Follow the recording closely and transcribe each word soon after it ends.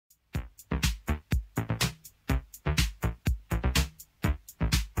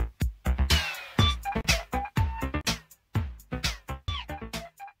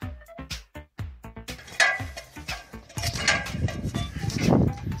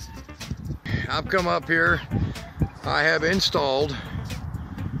I've come up here. I have installed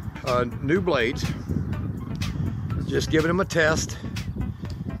new blades. Just giving them a test.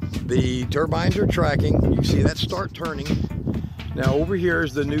 The turbines are tracking. You can see that start turning. Now over here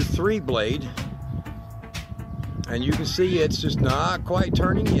is the new 3 blade. And you can see it's just not quite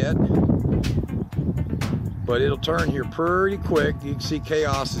turning yet. But it'll turn here pretty quick. You can see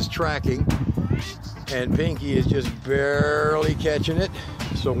Chaos is tracking. And Pinky is just barely catching it.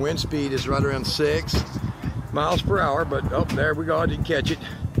 So wind speed is right around 6 miles per hour. But oh, there we go, I didn't catch it.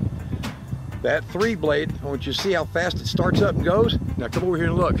 That 3 blade, I want you to see how fast it starts up and goes. Now come over here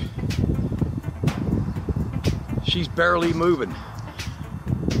and look. She's barely moving.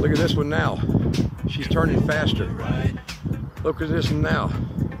 Look at this one now. She's turning faster. Look at this one now.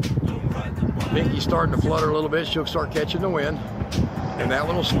 Pinky's starting to flutter a little bit. She'll start catching the wind. And that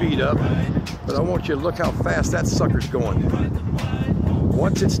one will speed up. But I want you to look how fast that sucker's going.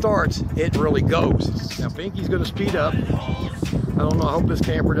 Once it starts, it really goes. Now Pinky's gonna speed up. I don't know, I hope this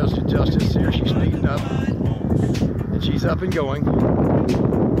camper does it justice. Here she's speeding up. And she's up and going.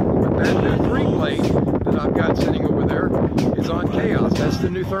 But that new 3 blade that I've got sitting over there is on Chaos. That's the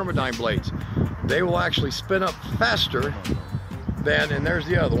new Turbine blades. They will actually spin up faster than, and there's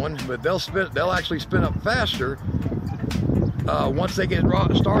the other one, but they'll actually spin up faster. Once they get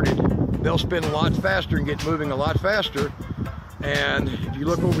started, they'll spin a lot faster and get moving a lot faster. And if you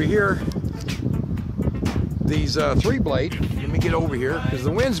look over here, these 3 blade, let me get over here, because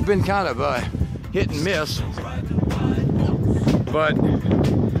the wind's been kind of hit and miss. But,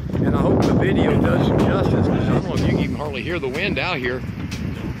 and I hope the video does some justice, because I don't know if you can even hardly hear the wind out here.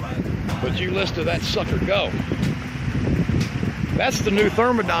 But you listen to that sucker go. That's the new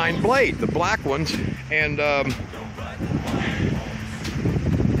Turbine blade, the black ones. And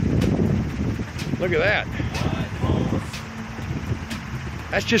look at that.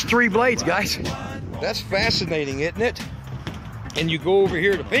 That's just 3 blades, guys. That's fascinating, isn't it? And you go over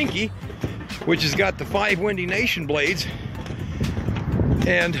here to Pinky, which has got the 5 Windy Nation blades.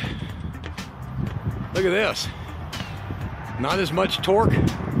 And look at this. Not as much torque.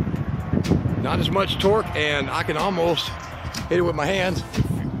 Not as much torque, and I can almost hit it with my hands.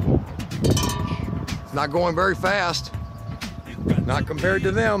 Not going very fast. Not compared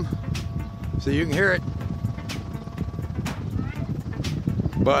to them. So you can hear it.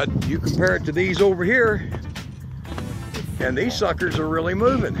 But you compare it to these over here, and these suckers are really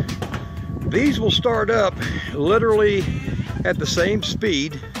moving. These will start up literally at the same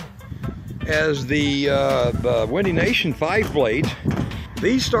speed as the Windy Nation 5 blades.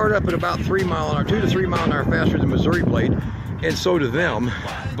 These start up at about 3 mile an hour, 2 to 3 mile an hour faster than Missouri blade, and so do them.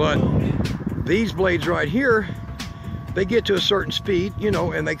 But these blades right here, they get to a certain speed, you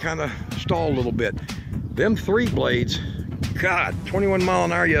know, and they kind of stall a little bit. Them 3 blades, God, 21 mile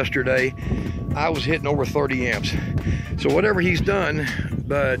an hour yesterday, I was hitting over 30 amps. So whatever he's done,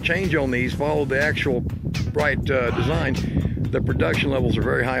 the change on these followed the actual right design. The production levels are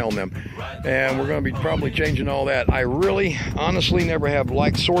very high on them, and we're going to be probably changing all that. I really, honestly, never have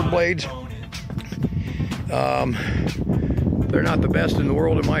liked sword blades. They're not the best in the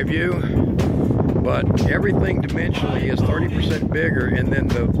world in my view, but everything dimensionally is 30% bigger, and then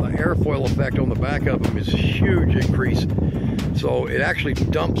the airfoil effect on the back of them is a huge increase. So it actually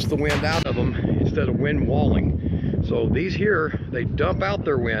dumps the wind out of them instead of wind walling. So these here, they dump out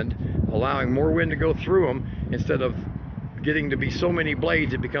their wind, allowing more wind to go through them instead of getting to be so many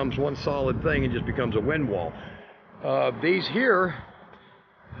blades. It becomes one solid thing and just becomes a wind wall. These here,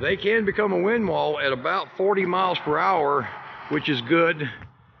 they can become a wind wall at about 40 miles per hour, which is good,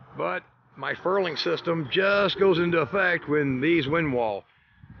 but my furling system just goes into effect when these wind wall.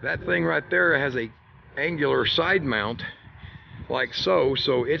 That thing right there has a angular side mount like so,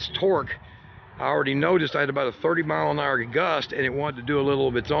 so its torque, I already noticed I had about a 30 mile an hour gust, and it wanted to do a little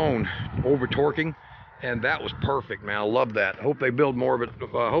of its own over torquing. And that was perfect, man. I love that. I hope they build more of it.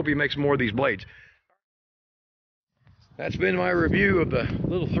 I hope he makes more of these blades. That's been my review of the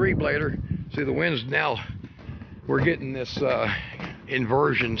little 3-blader. See, the wind's now, we're getting this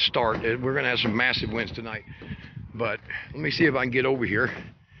inversion start. We're going to have some massive winds tonight. But let me see if I can get over here.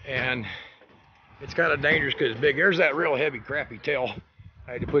 And it's kind of dangerous because it's big. There's that real heavy, crappy tail.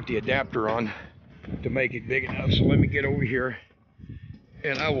 I had to put the adapter on to make it big enough. So let me get over here,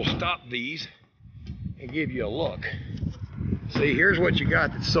 and I will stop these and give you a look. See, here's what you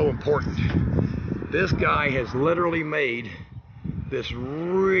got that's so important. This guy has literally made this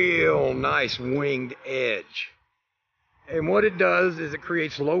real nice winged edge. And what it does is it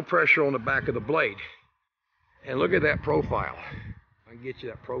creates low pressure on the back of the blade. And look at that profile. I can get you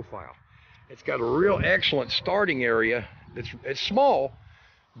that profile. It's got a real excellent starting area. It's small,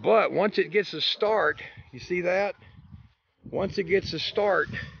 But once it gets a start, you see that? Once it gets a start,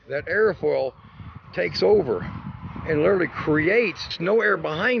 that airfoil takes over and literally creates no air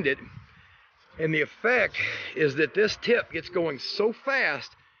behind it. And the effect is that this tip gets going so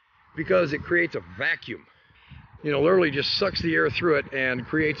fast because it creates a vacuum. You know, literally just sucks the air through it and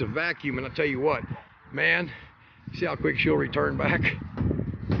creates a vacuum. And I'll tell you what, man, see how quick she'll return back?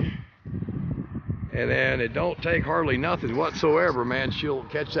 And then it don't take hardly nothing whatsoever, man. She'll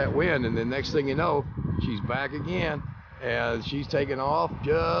catch that wind, and then next thing you know, she's back again, and she's taking off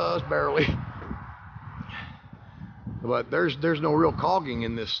just barely. But there's no real cogging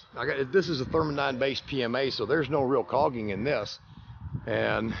in this. This is a Turbine based PMA, so there's no real cogging in this,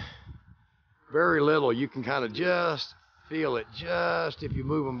 and very little. You can kind of just feel it. Just if you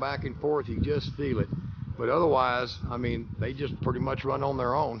move them back and forth, you just feel it. But otherwise, I mean, they just pretty much run on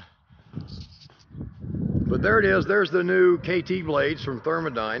their own. But there it is. There's the new KT blades from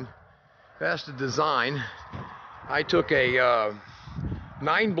Turbine. That's the design. I took a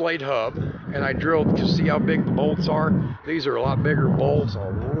 9-blade hub and I drilled to see how big the bolts are. These are a lot bigger bolts,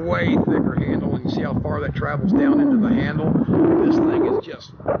 a way thicker handle, and you see how far that travels down into the handle. This thing is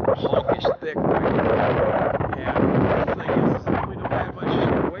just honkish thick right here. And the thing is, it really don't add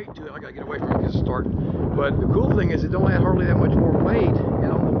much weight to it. I gotta get away from it because it's starting. But the cool thing is it don't add hardly that much more weight,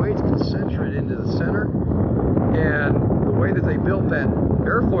 and all the weight's concentrated into the center. And the way that they built that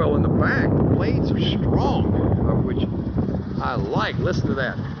airfoil in the back, the blades are strong, which I like. Listen to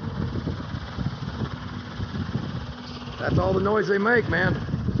that. That's all the noise they make, man.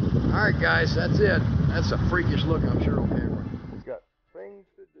 All right, guys, that's it. That's a freakish look, I'm sure, on camera. It's got things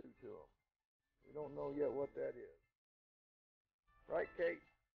to do to them. We don't know yet what that is. Right, Kate?